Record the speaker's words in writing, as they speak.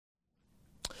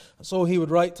So he would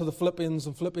write to the Philippians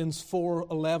in Philippians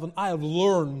 4:11, I have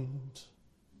learned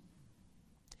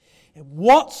in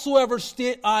whatsoever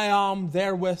state I am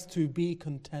therewith to be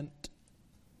content.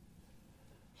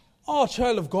 Oh,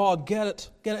 child of God, get it.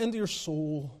 Get it into your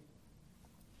soul.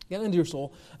 Get it into your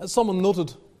soul. As someone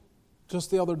noted just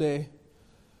the other day,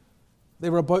 they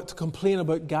were about to complain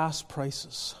about gas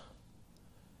prices.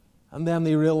 And then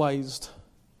they realized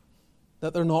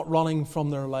that they're not running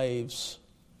from their lives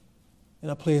in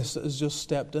a place that has just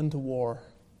stepped into war.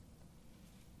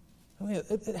 I mean,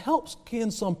 it helps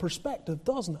gain some perspective,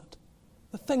 doesn't it?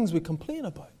 The things we complain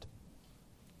about.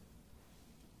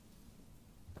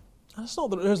 And it's not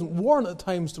that it isn't warrant at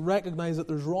times to recognize that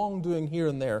there's wrongdoing here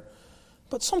and there,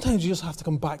 but sometimes you just have to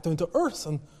come back down to earth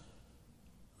and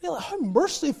realize how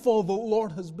merciful the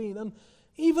Lord has been. And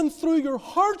even through your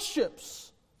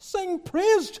hardships, sing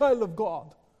praise, child of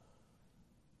God.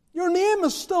 Your name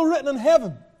is still written in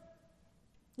heaven.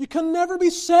 You can never be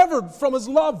severed from His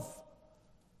love.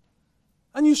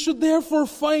 And you should therefore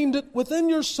find it within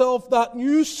yourself, that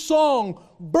new song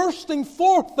bursting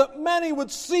forth, that many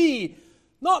would see,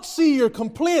 not see your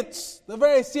complaints, the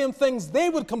very same things they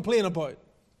would complain about.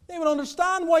 They would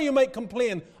understand why you might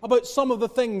complain about some of the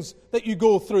things that you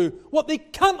go through. What they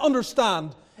can't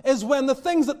understand is when the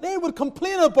things that they would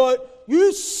complain about,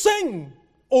 you sing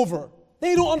over.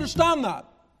 They don't understand that.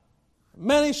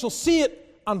 Many shall see it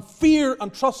and fear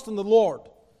and trust in the Lord.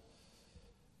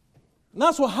 And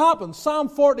that's what happened. Psalm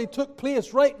 40 took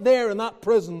place right there in that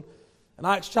prison in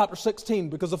Acts chapter 16,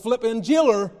 because the Philippian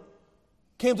jailer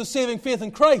came to saving faith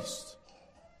in Christ.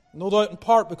 No doubt in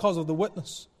part because of the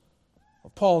witness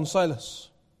of Paul and Silas.